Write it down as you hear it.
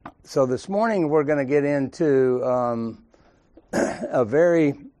So this morning we're going to get into a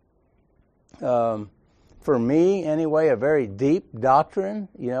very, for me anyway, a very deep doctrine.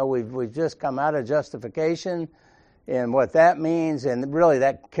 You know, we've just come out of justification and what that means, and really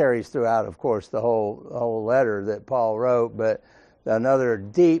that carries throughout, of course, the whole letter that Paul wrote. But another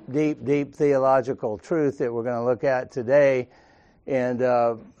deep theological truth that we're going to look at today. And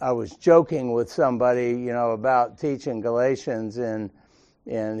I was joking with somebody, you know, about teaching Galatians,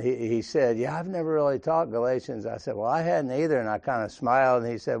 and he said, yeah, I've never really taught Galatians. I said, well, I hadn't either, and I kind of smiled,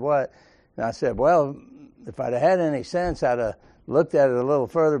 and he said, what? And I said, well, if I'd have had any sense, I'd have looked at it a little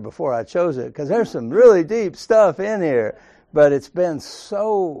further before I chose it, because there's some really deep stuff in here. But it's been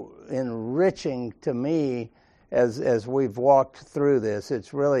so enriching to me as we've walked through this.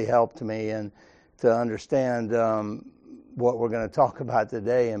 It's really helped me and to understand what we're going to talk about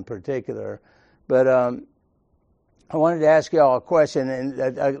today in particular. But I wanted to ask you all a question,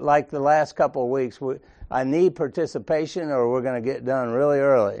 and like the last couple of weeks, I need participation or we're going to get done really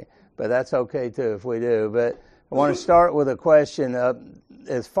early, but that's okay too if we do. But I want to start with a question.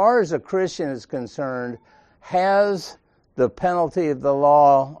 As far as a Christian is concerned, has the penalty of the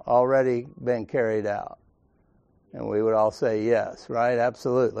law already been carried out? And we would all say yes, right?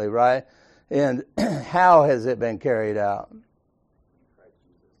 Absolutely, right? And how has it been carried out?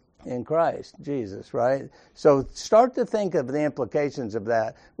 In Christ Jesus, right? So start to think of the implications of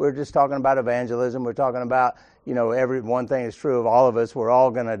that. We're just talking about evangelism. We're talking about, you know, one thing is true of all of us. We're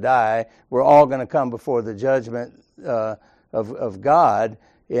all going to die. We're all going to come before the judgment of God.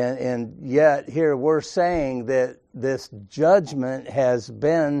 And yet here we're saying that this judgment has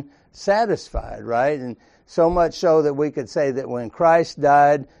been satisfied, right? And so much so that we could say that when Christ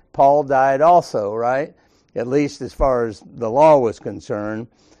died, Paul died also, right? At least as far as the law was concerned.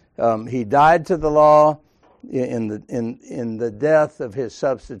 He died to the law in the death of his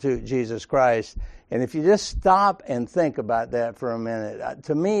substitute, Jesus Christ. And if you just stop and think about that for a minute,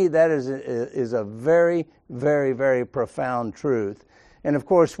 to me that is a very, very, very profound truth. And of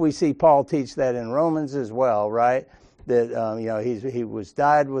course we see Paul teach that in Romans as well, right? That you know, he was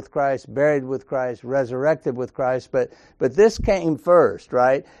died with Christ, buried with Christ, resurrected with Christ, but this came first,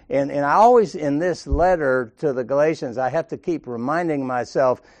 right? And I always, in this letter to the Galatians, I have to keep reminding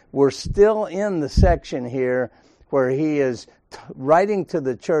myself we're still in the section here where he is writing to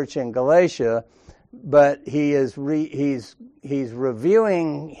the church in Galatia, but he is he's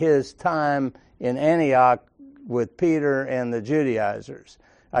reviewing his time in Antioch with Peter and the Judaizers.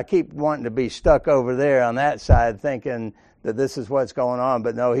 I keep wanting to be stuck over there on that side thinking that this is what's going on.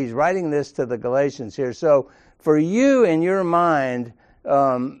 But no, he's writing this to the Galatians here. So for you in your mind,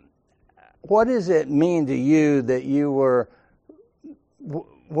 what does it mean to you that you were,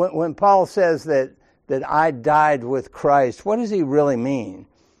 when Paul says that I died with Christ, what does he really mean?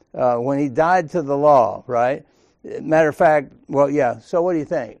 When he died to the law, right? Matter of fact, well, yeah, so what do you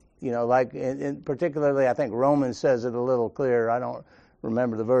think? You know, like particularly I think Romans says it a little clearer. I don't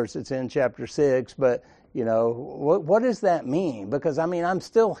remember the verse, it's in chapter 6, but, you know, what does that mean? Because, I mean, I'm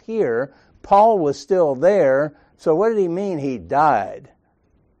still here. Paul was still there. So what did he mean he died?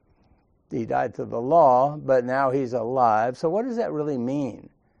 He died to the law, but now he's alive. So what does that really mean?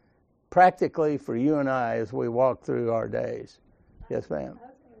 Practically for you and I as we walk through our days. Yes, ma'am?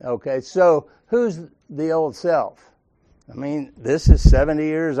 Okay, so who's the old self? I mean, this is 70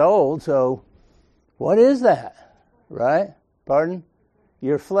 years old, so what is that? Right? Pardon?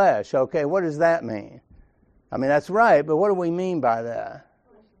 Your flesh. Okay, what does that mean? I mean, that's right, but what do we mean by that?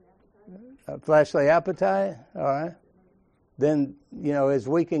 A fleshly appetite? All right. Then, you know, as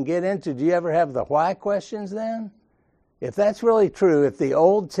we can get into, do you ever have the why questions then? If that's really true, if the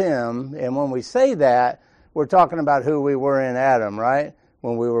old Tim, and when we say that, we're talking about who we were in Adam, right?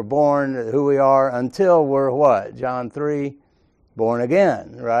 When we were born, who we are until we're what? John 3, born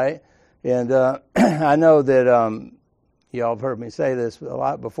again, right? And I know that y'all have heard me say this a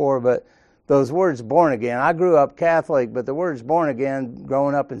lot before, but those words born again, I grew up Catholic, but the words born again,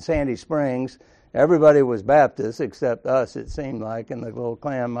 growing up in Sandy Springs, everybody was Baptist except us, it seemed like, and the little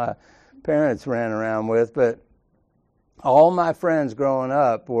clan my parents ran around with. But all my friends growing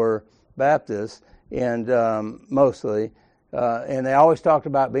up were Baptists, and mostly, and they always talked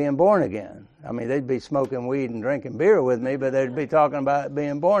about being born again. I mean, they'd be smoking weed and drinking beer with me, but they'd be talking about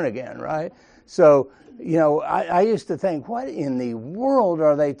being born again, right? So, you know, I used to think, what in the world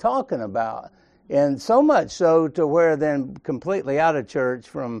are they talking about? And so much so to where then completely out of church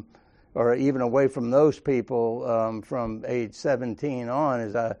from, or even away from those people from age 17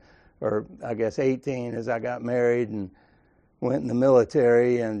 on, I guess 18 as I got married and went in the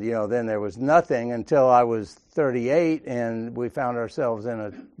military, and then there was nothing until I was 38, and we found ourselves in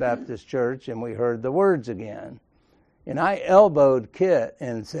a Baptist church, and we heard the words again. And I elbowed Kit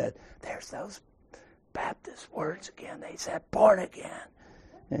and said, "There's those Baptist words again. They said born again."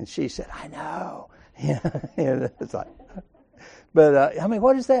 And she said, "I know." It's like, but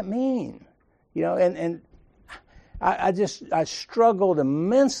what does that mean? And I struggled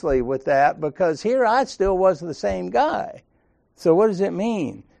immensely with that, because here I still was the same guy. So what does it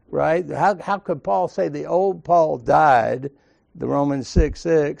mean, right? How could Paul say the old Paul died, the Romans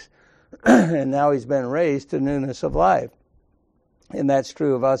 6:6, and now he's been raised to newness of life? And that's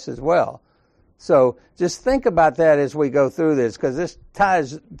true of us as well. So just think about that as we go through this, because this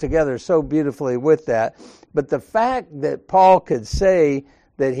ties together so beautifully with that. But the fact that Paul could say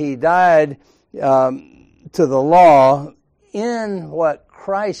that he died to the law in what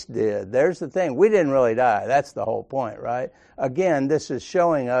Christ did, there's the thing. We didn't really die. That's the whole point, right? Again, this is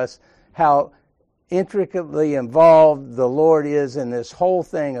showing us how intricately involved the Lord is in this whole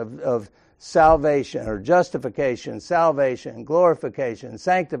thing of salvation, or justification, salvation, glorification,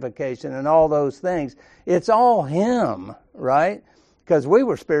 sanctification, and all those things. It's all Him, right? Because we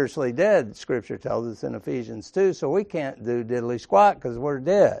were spiritually dead, Scripture tells us in Ephesians 2, so we can't do diddly squat because we're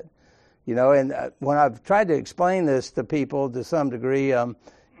dead. And when I've tried to explain this to people to some degree,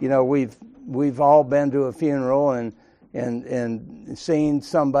 we've all been to a funeral and seen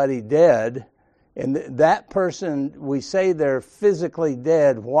somebody dead, and that person, we say they're physically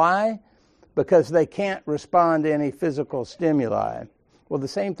dead. Why? Because they can't respond to any physical stimuli. Well, the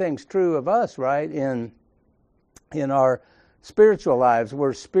same thing's true of us, right? In our spiritual lives,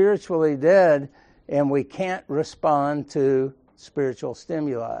 we're spiritually dead, and we can't respond to spiritual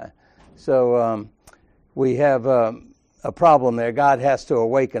stimuli. So we have a problem there. God has to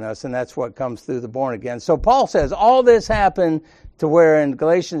awaken us, and that's what comes through the born again. So Paul says all this happened to where in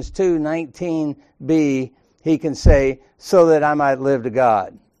Galatians 2:19b he can say, so that I might live to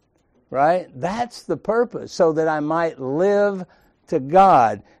God. Right? That's the purpose, so that I might live to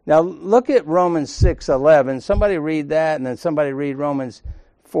God. Now look at Romans 6:11. Somebody read that, and then somebody read Romans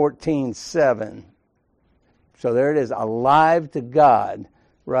 14:7. So there it is, alive to God.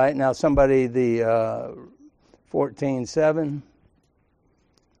 Right? Now somebody, the 14:7.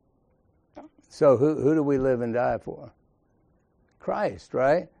 So who do we live and die for? Christ,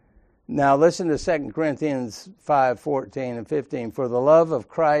 right? Now listen to 2 Corinthians 5:14 and 15. For the love of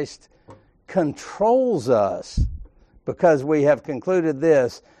Christ controls us, because we have concluded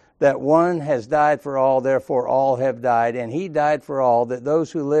this, that one has died for all, therefore all have died, and he died for all, that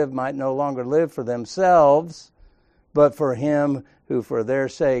those who live might no longer live for themselves, but for him who for their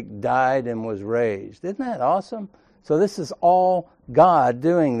sake died and was raised. Isn't that awesome? So this is all God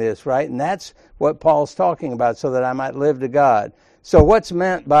doing this, right? And that's what Paul's talking about, so that I might live to God. So what's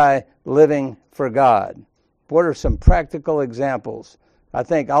meant by living for God? What are some practical examples? I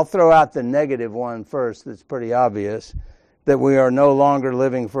think I'll throw out the negative one first. That's pretty obvious, that we are no longer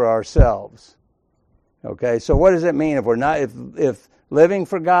living for ourselves. Okay, so what does it mean if we're not? If living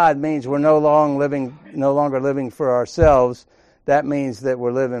for God means we're no longer living for ourselves, that means that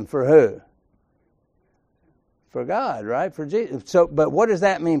we're living for who? For God, right? For Jesus. So, but what does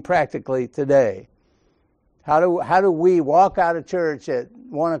that mean practically today? How do we walk out of church at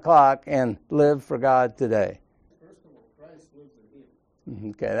 1:00 and live for God today? First of all, Christ lives in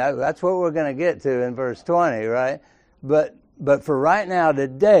Him. Okay, that's what we're going to get to in verse 20, right? But for right now,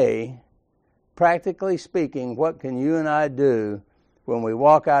 today, practically speaking, what can you and I do when we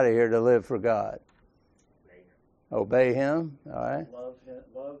walk out of here to live for God? Obey Him, all right? Love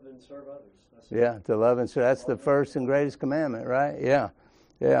and serve others. Yeah, to love and serve. That's the first and greatest commandment, right? Yeah.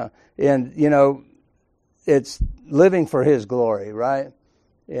 And, it's living for His glory, right?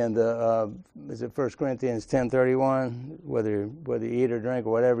 And is it 1 Corinthians 10:31? Whether you eat or drink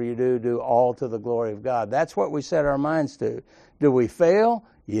or whatever you do all to the glory of God. That's what we set our minds to. Do we fail?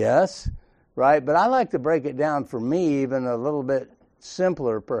 Yes, right? But I like to break it down, for me, even a little bit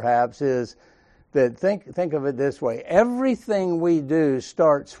simpler perhaps, is that think of it this way. Everything we do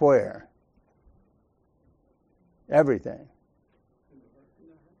starts where? Everything.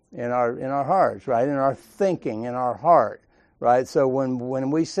 In our hearts, right? In our thinking, in our heart, right? So when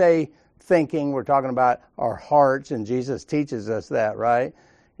we say thinking, we're talking about our hearts, and Jesus teaches us that, right?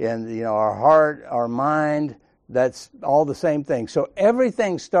 And our heart, our mind, that's all the same thing. So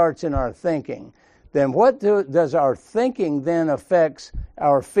everything starts in our thinking. Then what does our thinking then affects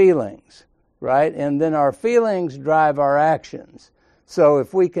our feelings, right? And then our feelings drive our actions. So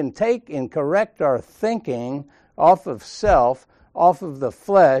if we can take and correct our thinking off of self, off of the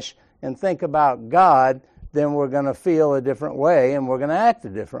flesh, and think about God, then we're going to feel a different way and we're going to act a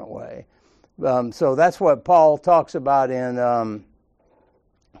different way. So that's what Paul talks about in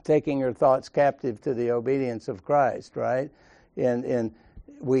taking your thoughts captive to the obedience of Christ, right? And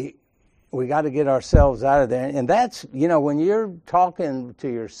we got to get ourselves out of there. And that's, when you're talking to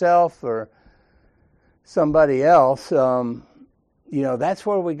yourself or somebody else, that's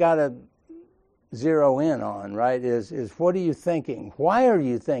where we got to zero in on, right? Is what are you thinking? Why are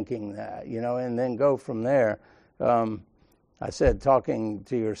you thinking that? And then go from there. I said talking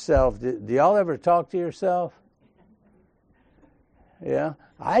to yourself. Do y'all ever talk to yourself? Yeah,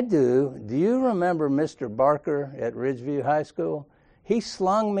 I do. Do you remember Mr. Barker at Ridgeview High School? He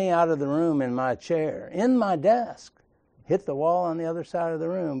slung me out of the room in my chair, in my desk, hit the wall on the other side of the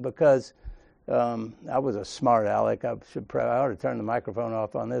room because I was a smart aleck. I ought to turn the microphone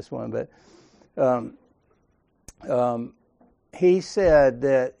off on this one, but he said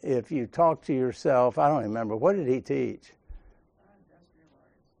that if you talk to yourself, I don't remember, what did he teach?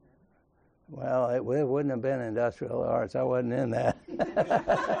 Well, it wouldn't have been industrial arts. I wasn't in that.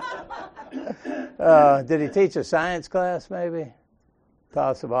 Did he teach a science class, maybe?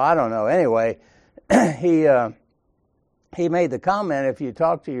 Possible. I don't know. Anyway, he made the comment, if you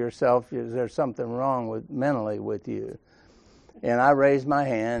talk to yourself, there's something wrong mentally with you. And I raised my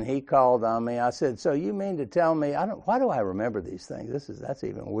hand. He called on me. I said, so you mean to tell me, why do I remember these things? That's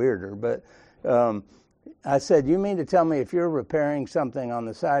even weirder. But I said, you mean to tell me if you're repairing something on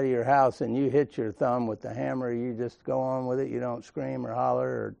the side of your house and you hit your thumb with the hammer, you just go on with it, you don't scream or holler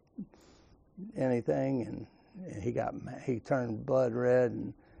or anything? And he turned blood red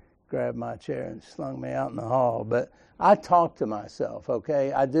and grabbed my chair and slung me out in the hall. But I talk to myself,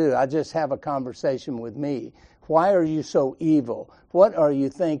 okay? I do. I just have a conversation with me. Why are you so evil? What are you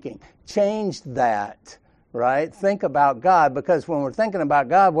thinking? Change that, right? Think about God, because when we're thinking about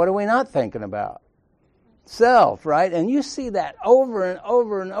God, what are we not thinking about? Self, right? And you see that over and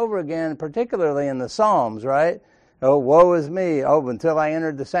over and over again, particularly in the Psalms, right? Oh, woe is me. Oh, until I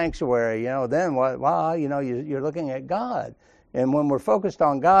entered the sanctuary, then what? Well, you're looking at God. And when we're focused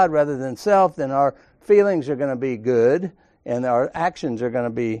on God rather than self, then our feelings are going to be good and our actions are going to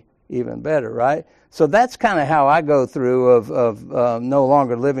be even better, right? So that's kind of how I go through of no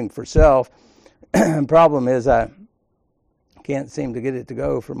longer living for self. The problem is I can't seem to get it to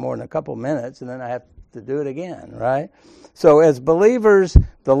go for more than a couple minutes, and then I have to do it again, right? So as believers,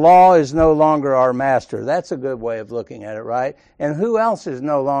 the law is no longer our master. That's a good way of looking at it, right? And who else is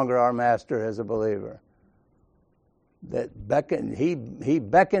no longer our master as a believer? That beckoned, he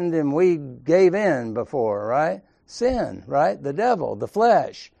beckoned and we gave in before, right? Sin, right? The devil, the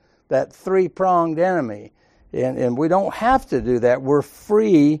flesh, that three-pronged enemy. And we don't have to do that. We're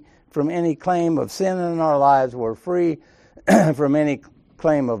free from any claim of sin in our lives. We're free from any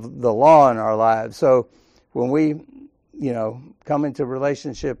claim of the law in our lives. So when we, come into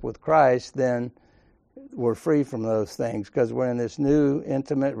relationship with Christ, then we're free from those things because we're in this new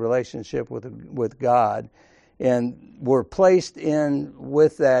intimate relationship with God. And we're placed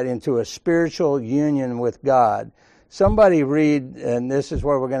with that into a spiritual union with God. Somebody read, and this is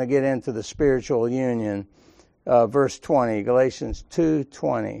where we're going to get into the spiritual union, verse 20, Galatians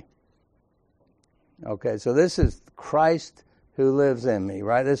 2:20. Okay, so this is Christ who lives in me,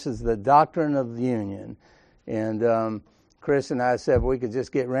 right? This is the doctrine of union. And Chris and I said we could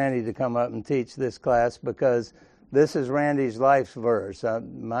just get Randy to come up and teach this class because this is Randy's life's verse.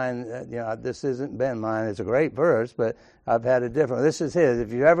 Mine, this hasn't been mine. It's a great verse, but I've had a different. This is his.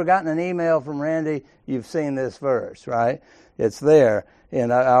 If you've ever gotten an email from Randy, you've seen this verse, right? It's there.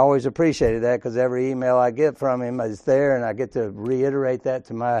 And I always appreciated that because every email I get from him is there, and I get to reiterate that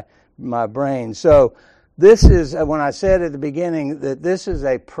to my brain. So this is, when I said at the beginning that this is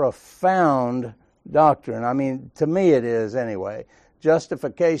a profound doctrine. I mean, to me it is anyway.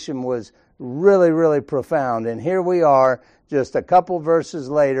 Justification was really, really profound. And here we are, just a couple verses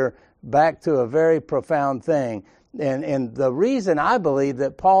later, back to a very profound thing. And the reason I believe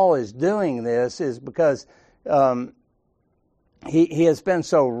that Paul is doing this is because he has been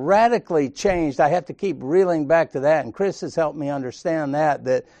so radically changed. I have to keep reeling back to that. And Chris has helped me understand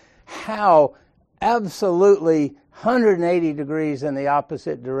that how absolutely 180 degrees in the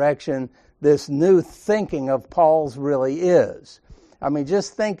opposite direction this new thinking of Paul's really is. I mean,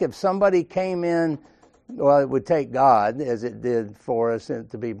 just think if somebody came in, well, it would take God, as it did for us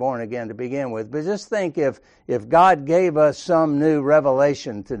to be born again to begin with. But just think if God gave us some new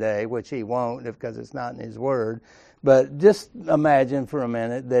revelation today, which he won't because it's not in his word, but just imagine for a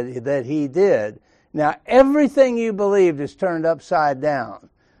minute that he did. Now, everything you believed is turned upside down.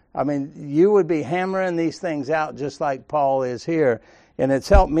 I mean, you would be hammering these things out just like Paul is here. And it's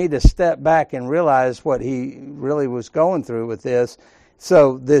helped me to step back and realize what he really was going through with this.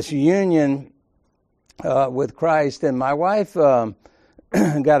 So this union with Christ, and my wife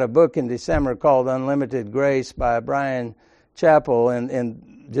got a book in December called Unlimited Grace by Brian Chappell,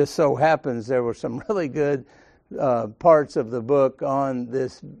 and just so happens there were some really good parts of the book on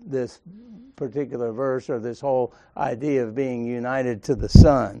this particular verse, or this whole idea of being united to the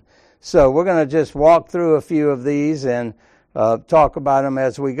Son. So we're going to just walk through a few of these and talk about them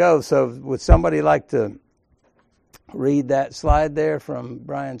as we go. So would somebody like to read that slide there from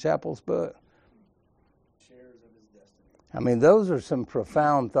Brian Chappell's book? I mean, those are some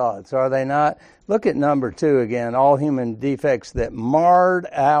profound thoughts, are they not? Look at number 2 again. All human defects that marred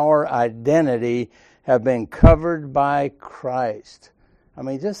our identity have been covered by Christ. I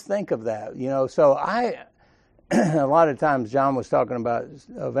mean, just think of that. So a lot of times John was talking about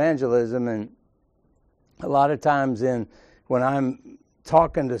evangelism, and a lot of times when I'm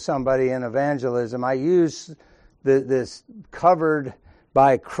talking to somebody in evangelism, I use this covered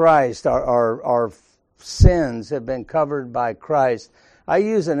by Christ. Our sins have been covered by Christ. I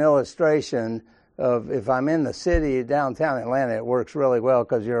use an illustration of, if I'm in the city, downtown Atlanta, it works really well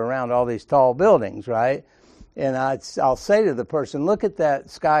because you're around all these tall buildings, right? And I'll say to the person, look at that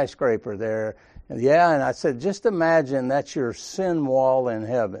skyscraper there. And I said, just imagine that's your sin wall in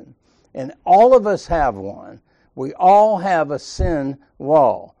heaven. And all of us have one. We all have a sin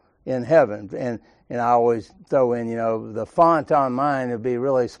wall in heaven. And I always throw in, the font on mine would be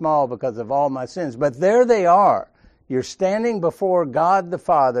really small because of all my sins. But there they are. You're standing before God the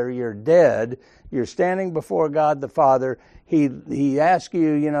Father. You're dead. You're standing before God the Father. He asks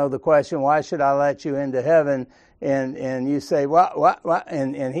you, the question, why should I let you into heaven? And you say, what?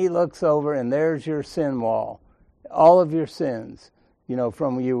 And he looks over, and there's your sin wall. All of your sins,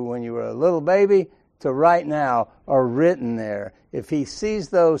 from when you were a little baby to right now, are written there. If he sees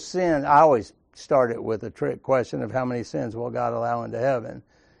those sins, I always start it with a trick question of how many sins will God allow into heaven?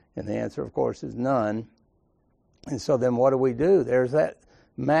 And the answer, of course, is none. And so then what do? There's that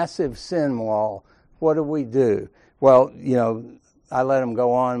massive sin wall. What do we do? Well, I let them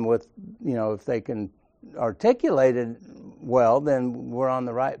go on with, if they can articulate it well, then we're on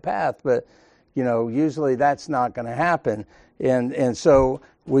the right path. But, usually that's not going to happen. And so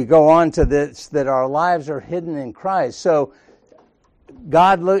we go on to this, that our lives are hidden in Christ. So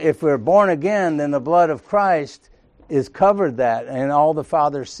if we're born again, then the blood of Christ is covered that, and all the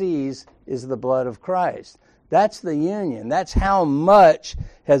Father sees is the blood of Christ. That's the union. That's how much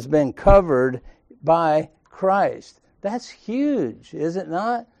has been covered by Christ. That's huge, is it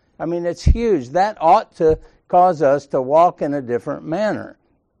not? I mean, it's huge. That ought to cause us to walk in a different manner.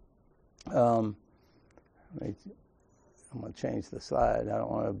 I'm going to change the slide. I don't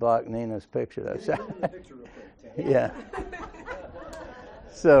want to block Nina's picture, though. Yeah.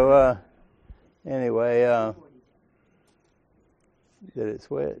 So, anyway, did it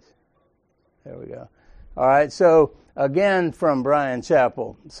switch? There we go. All right, so again from Brian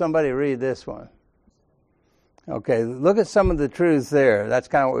Chappell. Somebody read this one. Okay, look at some of the truths there. That's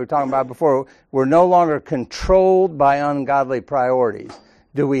kind of what we were talking about before. We're no longer controlled by ungodly priorities.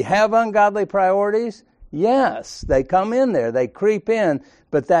 Do we have ungodly priorities? Yes, they come in there. They creep in,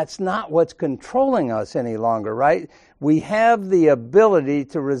 but that's not what's controlling us any longer, right? We have the ability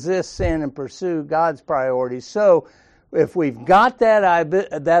to resist sin and pursue God's priorities. So if we've got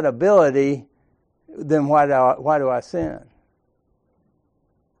that ability, then why do I sin?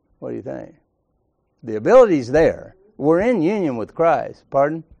 What do you think? The ability's there. We're in union with Christ.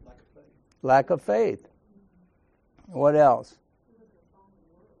 Pardon? Lack of faith. What else?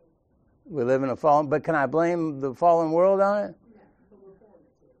 We live in a fallen, but can I blame the fallen world on it?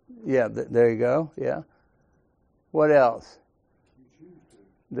 Yeah, there you go. Yeah. What else?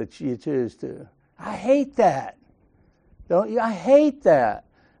 That you choose to. I hate that. Don't you? I hate that.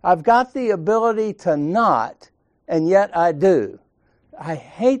 I've got the ability to not, and yet I do. I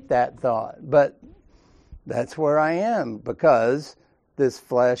hate that thought, but that's where I am because this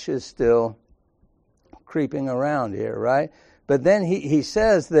flesh is still creeping around here, right? But then he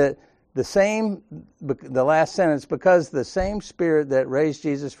says that the last sentence, because the same Spirit that raised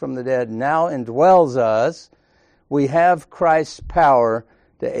Jesus from the dead now indwells us, we have Christ's power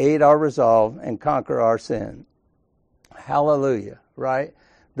to aid our resolve and conquer our sin. Hallelujah, right?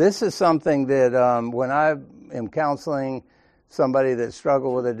 This is something that when I am counseling somebody that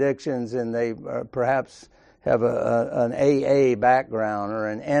struggle with addictions and they perhaps have an AA background or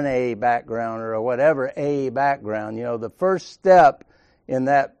an NA background or a whatever A background, the first step in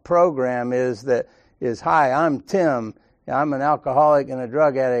that program is, hi, I'm Tim. I'm an alcoholic and a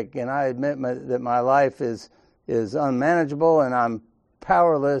drug addict, and I admit that my life is unmanageable, and I'm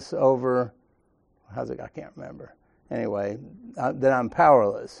powerless over, I can't remember. Anyway, that I'm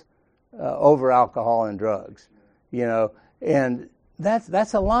powerless over alcohol and drugs, and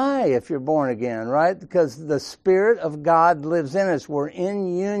that's a lie if you're born again, right? Because the Spirit of God lives in us. We're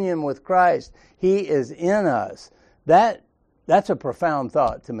in union with Christ. He is in us. That's a profound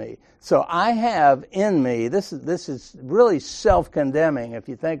thought to me. So I have in me, this is really self-condemning if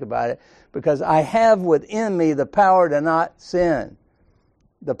you think about it, because I have within me the power to not sin.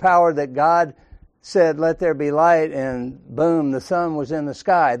 The power that God said, let there be light, and boom, the sun was in the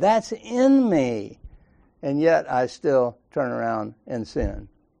sky. That's in me. And yet I still turn around and sin.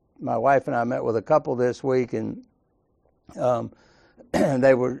 My wife and I met with a couple this week, and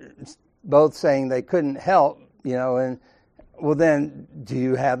they were both saying they couldn't help, and well, then do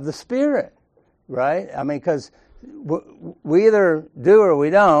you have the Spirit, right? I mean, because we either do or we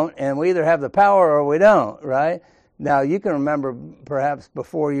don't, and we either have the power or we don't, right? Now, you can remember perhaps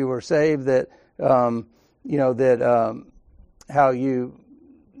before you were saved that, how you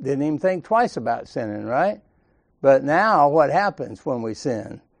didn't even think twice about sinning, right? But now what happens when we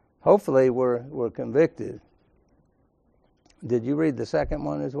sin? Hopefully we're convicted. Did you read the second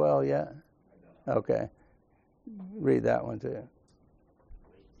one as well yet? Okay. Read that one too.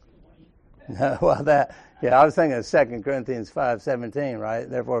 Well, I was thinking of 2 Corinthians 5:17, right?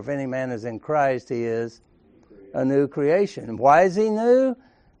 Therefore, if any man is in Christ, he is a new creation. Why is he new?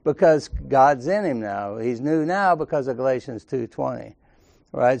 Because God's in him now. He's new now because of Galatians 2:20,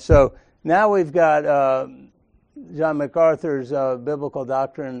 right? So now we've got John MacArthur's Biblical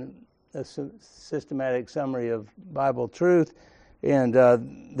Doctrine, a systematic summary of Bible truth, and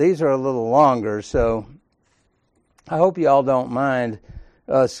these are a little longer, so I hope you all don't mind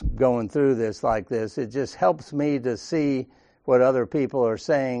us going through this like this. It just helps me to see what other people are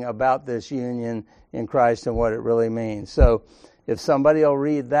saying about this union in Christ and what it really means. So if somebody will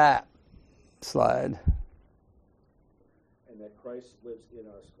read that slide. And that Christ lives in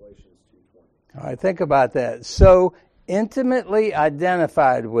us, Galatians 2:20. All right, think about that. So intimately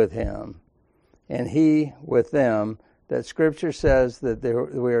identified with him and he with them, that Scripture says that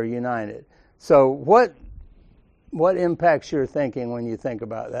we are united. So what impacts your thinking when you think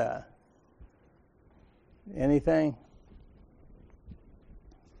about that? Anything?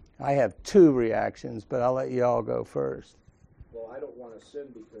 I have two reactions, but I'll let you all go first. Well, I don't want to sin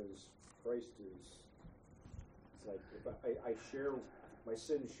because Christ is, it's like if I share, my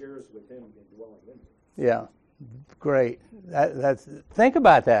sin shares with him in dwelling in me. Yeah, great. That's think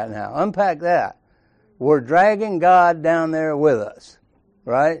about that now. Unpack that. We're dragging God down there with us,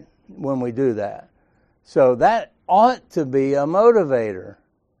 right? When we do that. So that ought to be a motivator,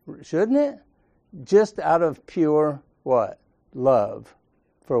 shouldn't it? Just out of pure, what? Love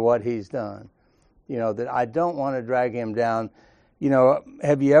for what he's done. That I don't want to drag him down.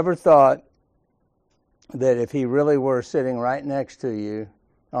 Have you ever thought that if he really were sitting right next to you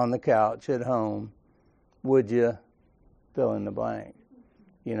on the couch at home, would you fill in the blank?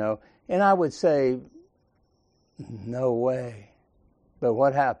 And I would say, no way. But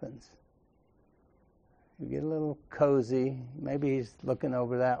what happens? You get a little cozy. Maybe he's looking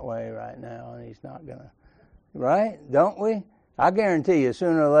over that way right now and he's not going to. Right? Don't we? I guarantee you,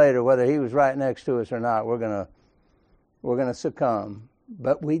 sooner or later, whether he was right next to us or not, we're gonna succumb.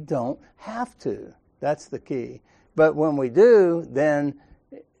 But we don't have to. That's the key. But when we do, then,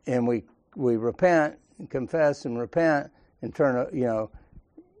 and we repent and confess and repent and turn,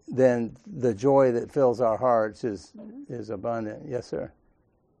 then the joy that fills our hearts is abundant. Yes, sir.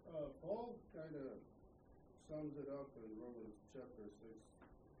 Paul kind of sums it up in Romans chapter 6,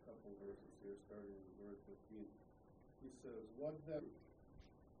 a couple verses here, starting in verse 15. He says, what then?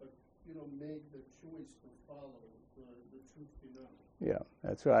 But, make the choice to follow the truth be known. Yeah,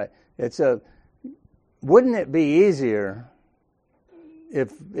 that's right. Wouldn't it be easier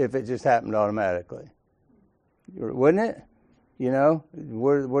if it just happened automatically? Wouldn't it?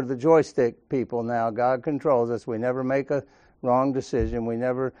 We're the joystick people now. God controls us. We never make a wrong decision. We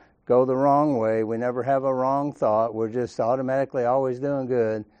never go the wrong way. We never have a wrong thought. We're just automatically always doing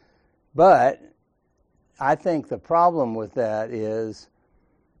good. But I think the problem with that is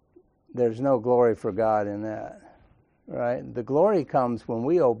there's no glory for God in that, right? The glory comes when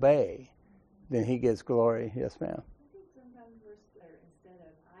we obey. Then he gets glory. Yes, ma'am? I think sometimes we're scared instead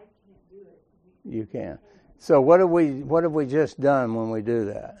of, I can't do it. You can. So what have we just done when we do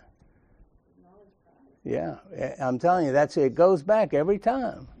that? Yeah, I'm telling you, it goes back every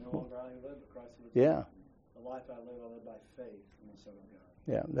time. No longer I live, but Christ lives. Yeah. The life I live by faith in the Son of God.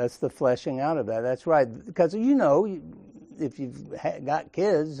 Yeah, that's the fleshing out of that. That's right. Because, if you've got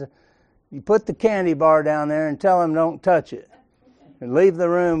kids, you put the candy bar down there and tell them don't touch it. and leave the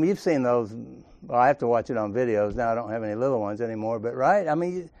room. You've seen those. Well, I have to watch it on videos. Now I don't have any little ones anymore, but right? I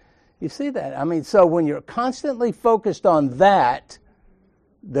mean, you see that. I mean, so when you're constantly focused on that's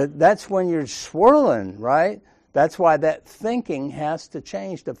when you're swirling, right? That's why that thinking has to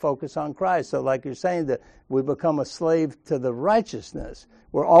change to focus on Christ. So like you're saying, that we become a slave to the righteousness.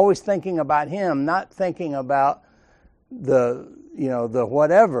 We're always thinking about Him, not thinking about the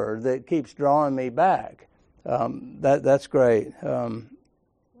whatever that keeps drawing me back. That's great. One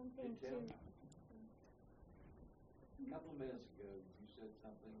thing too. A couple of minutes ago, you said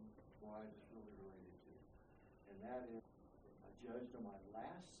something where I just really related to, and that is, I judged on my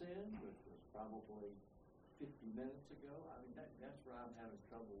last sin, which was probably 50 minutes ago. I mean, that's where I'm having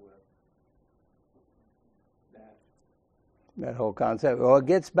trouble with that whole concept. Well, it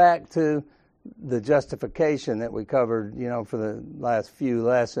gets back to the justification that we covered, for the last few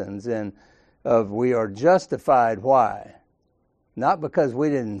lessons, and of we are justified. Why? Not because we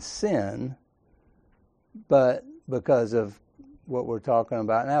didn't sin, but because of what we're talking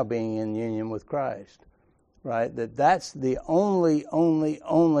about now, being in union with Christ, right? That's the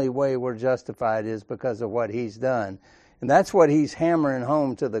only way we're justified, is because of what He's done. And that's what he's hammering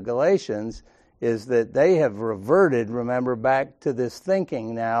home to the Galatians, is that they have reverted, remember, back to this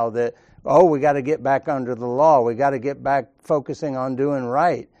thinking now that, we got to get back under the law. We got to get back focusing on doing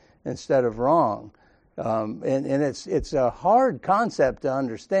right instead of wrong. And it's a hard concept to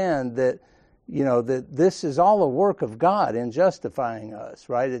understand that, that this is all a work of God in justifying us,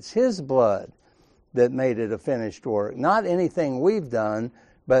 right? It's His blood that made it a finished work, not anything we've done.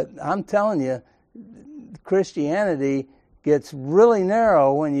 But I'm telling you, Christianity gets really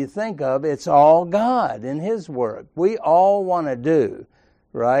narrow when you think of it's all God and His work. We all want to do,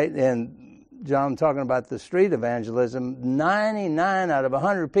 right? And John, talking about the street evangelism, 99 out of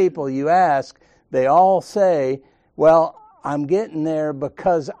 100 people you ask, they all say, well, I'm getting there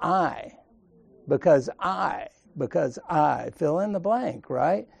because I, fill in the blank,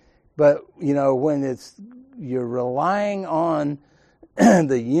 right? But, when you're relying on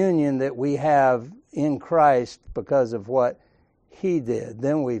the union that we have in Christ because of what He did,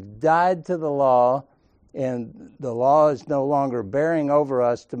 then we've died to the law, and the law is no longer bearing over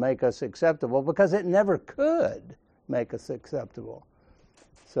us to make us acceptable, because it never could make us acceptable.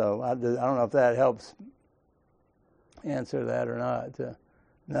 So I don't know if that helps answer that or not.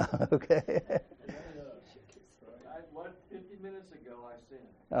 No, okay. 50 minutes ago I sinned.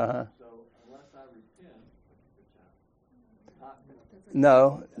 Uh-huh. So unless I repent,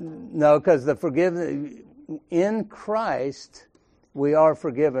 No, because the forgiveness in Christ, we are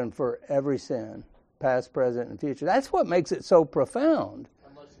forgiven for every sin, past, present, and future. That's what makes it so profound.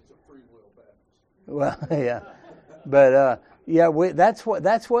 Unless it's a free will Baptist. Well, yeah, but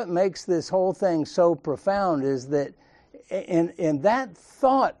that's what makes this whole thing so profound, is that, and that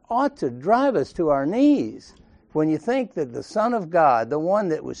thought ought to drive us to our knees. When you think that the Son of God, the one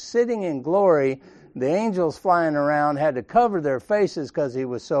that was sitting in glory, the angels flying around had to cover their faces because He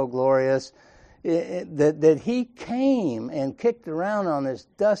was so glorious, that He came and kicked around on this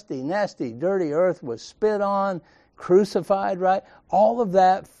dusty, nasty, dirty earth, was spit on, crucified, right? All of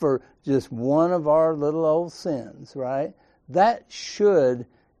that for just one of our little old sins, right? That should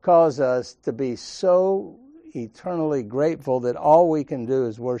cause us to be so eternally grateful that all we can do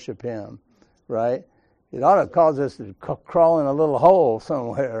is worship Him, right? It ought to cause us to crawl in a little hole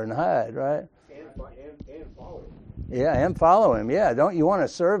somewhere and hide, right? And follow Him. Yeah, and follow Him. Yeah, don't you want to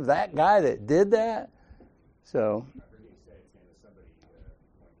serve that guy that did that? So. I heard you say somebody pointed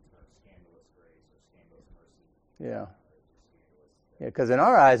to scandalous grace or scandalous mercy. Yeah. Yeah, because in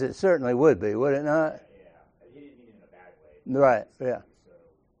our eyes it certainly would be, would it not? Yeah. He didn't mean it in a bad way. Right. Yeah. So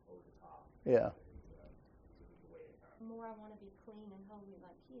over the top. Yeah. The more I want to be clean and holy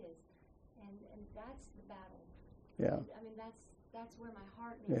like He is, and that's the battle. Yeah. I mean, that's where my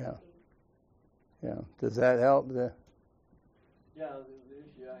heart needs to be. Yeah. Does that help? Yeah, the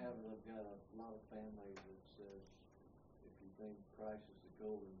issue I have is I've got a lot of family that says if you think Christ is the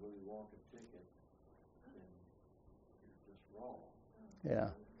golden Willy Wonka ticket, then you're just wrong. Yeah.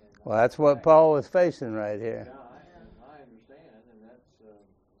 Well, that's what Paul was facing right here. Yeah, I understand, and that's because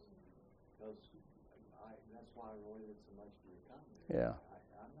that's why I related so much to your comment. Yeah.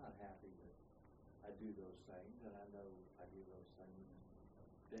 I'm not happy that I do those things, and I know I do those things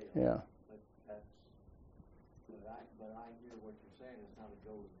daily. Yeah. But I hear what you're saying. It's not a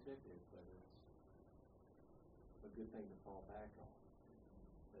golden ticket, but it's a good thing to fall back on.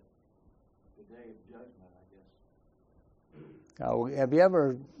 But the day of judgment, I guess. Have you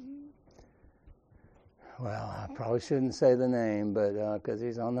ever? Well, I probably shouldn't say the name, but because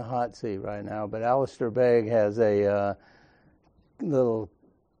he's on the hot seat right now. But Alistair Begg has a little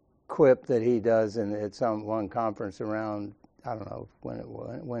quip that he does at some one conference around, I don't know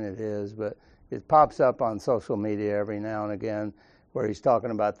when it is, but it pops up on social media every now and again, where he's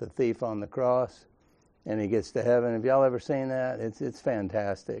talking about the thief on the cross, and he gets to heaven. Have y'all ever seen that? It's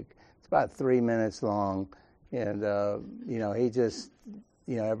fantastic. It's about 3 minutes long, and he just,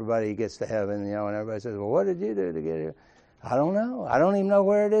 everybody gets to heaven, and everybody says, well, what did you do to get here? I don't know. I don't even know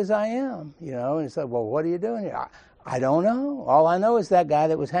where it is I am, and it's like, well, what are you doing here? I don't know. All I know is that guy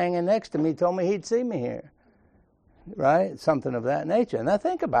that was hanging next to me told me he'd see me here, right? Something of that nature. And I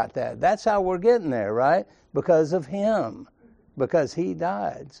think about that. That's how we're getting there, right? Because of him, because he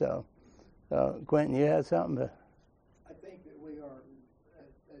died. So, Quentin, you had something to... I think that we are,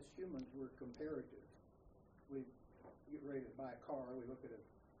 as humans, we're comparative. We get ready to buy a car, we look at a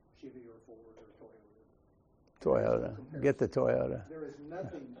Chevy or Ford or Toyota. Get the Toyota. There is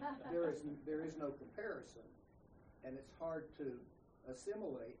nothing, there is no comparison. And it's hard to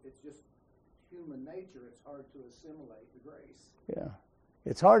assimilate. It's just human nature. It's hard to assimilate the grace. Yeah.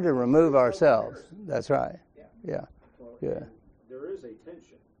 It's hard to remove ourselves. That's right. Yeah. Well, yeah. There is a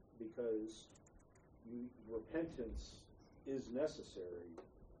tension because repentance is necessary,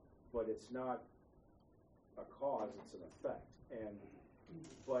 but it's not a cause, it's an effect.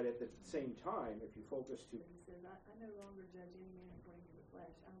 But at the same time, if you focus to... He says, I no longer judge any man according to the flesh.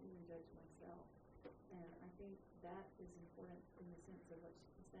 I don't even judge myself. And I think that is important in the sense of what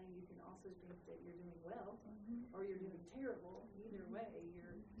she's saying. You can also think that you're doing well or you're doing terrible. Either way,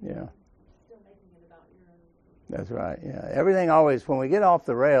 you're still making it about your own. That's right. Yeah. Everything always, when we get off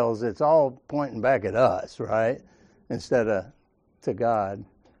the rails, it's all pointing back at us, right? Instead of to God.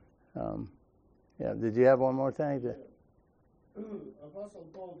 Did you have one more thing? Apostle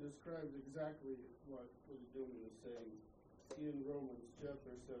Paul describes exactly what Dylan is saying in Romans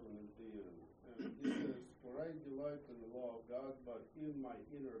chapter 7 at the end. And he says, for I delight in the law of God, but in my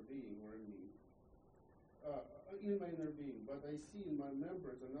inner being, but I see in my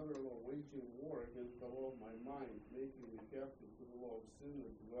members another law waging war against the law of my mind, making me captive to the law of sin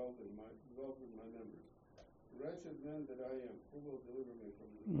that dwelt in my members. Wretched man that I am, who will deliver me from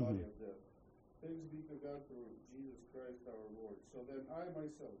the body of death? Thanks be to God through Jesus Christ our Lord. So then I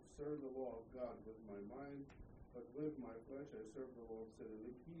myself serve the law of God with my mind, but with my flesh I serve the law of sin. And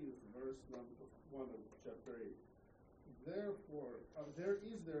the key is verse number 1 of chapter 8. Therefore, there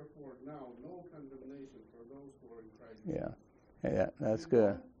is therefore now no condemnation for those who are in Christ. Yeah, that's you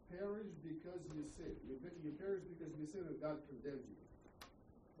good. Don't perish because you sin. You perish because you sin and God condemns you.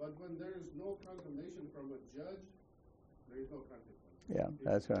 But when there is no condemnation from a judge, there is no consequence. Yeah,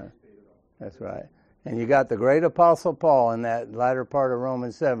 that's right. That's right. And you got the great Apostle Paul in that latter part of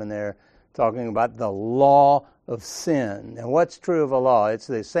Romans 7 there, talking about the law of sin. And what's true of a law? It's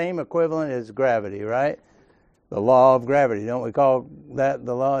the same equivalent as gravity, right? The law of gravity. Don't we call that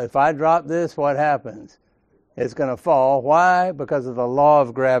the law? If I drop this, what happens? It's going to fall. Why? Because of the law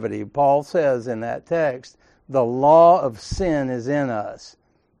of gravity. Paul says in that text, the law of sin is in us.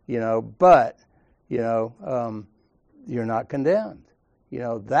 But you're not condemned.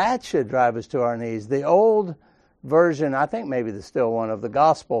 That should drive us to our knees. The old version, I think maybe there's still one, of the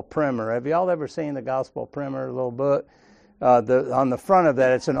Gospel Primer. Have y'all ever seen the Gospel Primer, little book? On the front of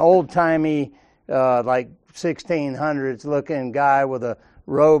that, it's an old-timey, like 1600s looking guy with a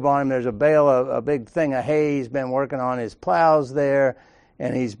robe on him. There's a bale, a big thing of hay. He's been working on his plows there,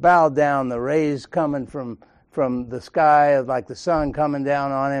 and he's bowed down. The rays coming from the sky, like the sun coming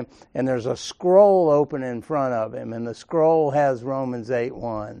down on him, and there's a scroll open in front of him, and the scroll has Romans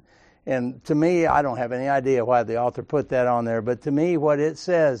 8:1. And to me, I don't have any idea why the author put that on there, but to me what it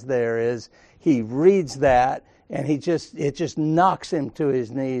says there is he reads that, and it just knocks him to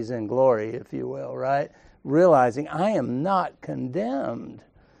his knees in glory, if you will, right? Realizing I am not condemned,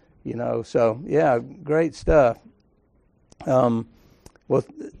 so yeah, great stuff. Well,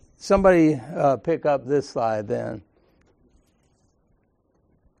 somebody pick up this slide then.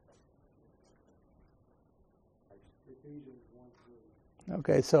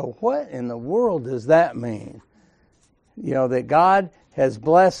 Okay, so what in the world does that mean? That God has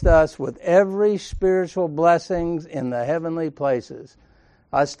blessed us with every spiritual blessings in the heavenly places.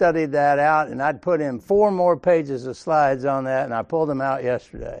 I studied that out, and I'd put in 4 more pages of slides on that, and I pulled them out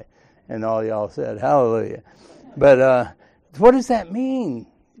yesterday. And all y'all said, hallelujah. But what does that mean,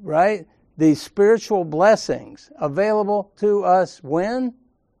 right? These spiritual blessings available to us when?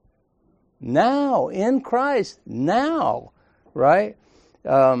 Now, in Christ, now, right?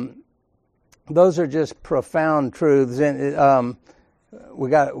 Those are just profound truths. And I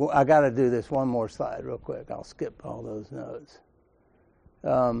got to do this one more slide real quick. I'll skip all those notes.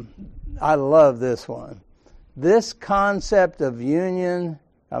 I love this one. This concept of union,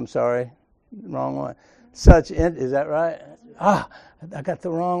 I'm sorry, wrong one. Is that right? Ah, I got the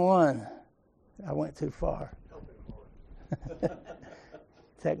wrong one. I went too far.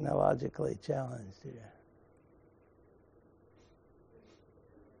 Technologically challenged here.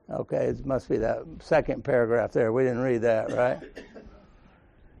 Okay, it must be that second paragraph there. We didn't read that, right?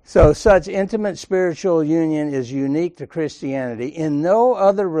 So such intimate spiritual union is unique to Christianity. In no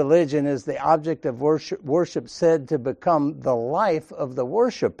other religion is the object of worship said to become the life of the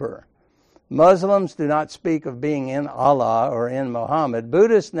worshiper. Muslims do not speak of being in Allah or in Muhammad.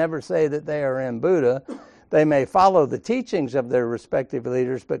 Buddhists never say that they are in Buddha. They may follow the teachings of their respective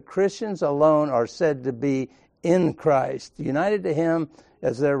leaders, but Christians alone are said to be in Christ, united to Him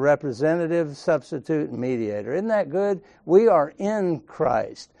as their representative, substitute, and mediator. Isn't that good? We are in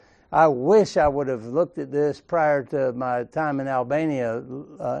Christ. I wish I would have looked at this prior to my time in Albania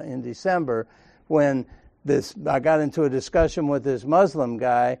in December, when I got into a discussion with this Muslim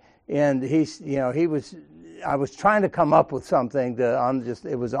guy, and I was trying to come up with something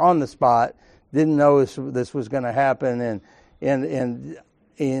it was on the spot. Didn't know this was going to happen, and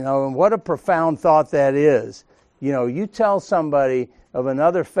what a profound thought that is. You tell somebody of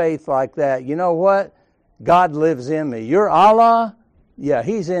another faith like that, you know what? God lives in me. You're Allah? Yeah,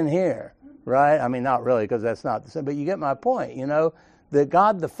 He's in here, right? I mean, not really, because that's not the same, but you get my point, that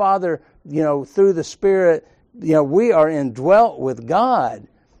God the Father, through the Spirit, we are indwelt with God.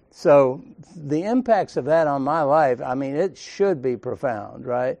 So the impacts of that on my life, I mean, it should be profound,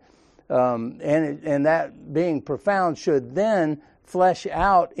 right? And that being profound should then flesh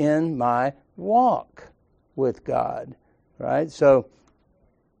out in my walk with God, right? So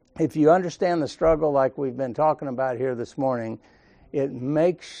if you understand the struggle like we've been talking about here this morning, it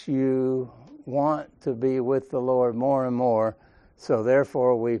makes you want to be with the Lord more and more. So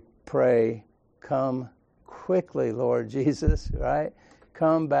therefore we pray, come quickly, Lord Jesus, right?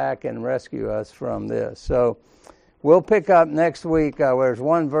 Come back and rescue us from this. So we'll pick up next week. There's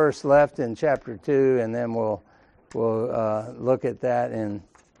one verse left in chapter 2, and then we'll look at that and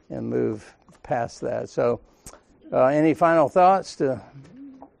move past that. So any final thoughts? Well,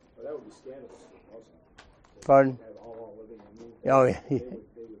 that would be scandalous, wasn't it? Pardon? Have all living in you. Oh, yeah. They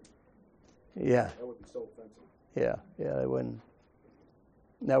would, Yeah. that would be so offensive. Yeah, they wouldn't.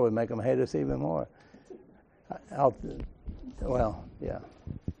 That would make them hate us even more. Yeah.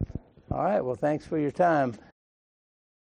 All right, well, thanks for your time.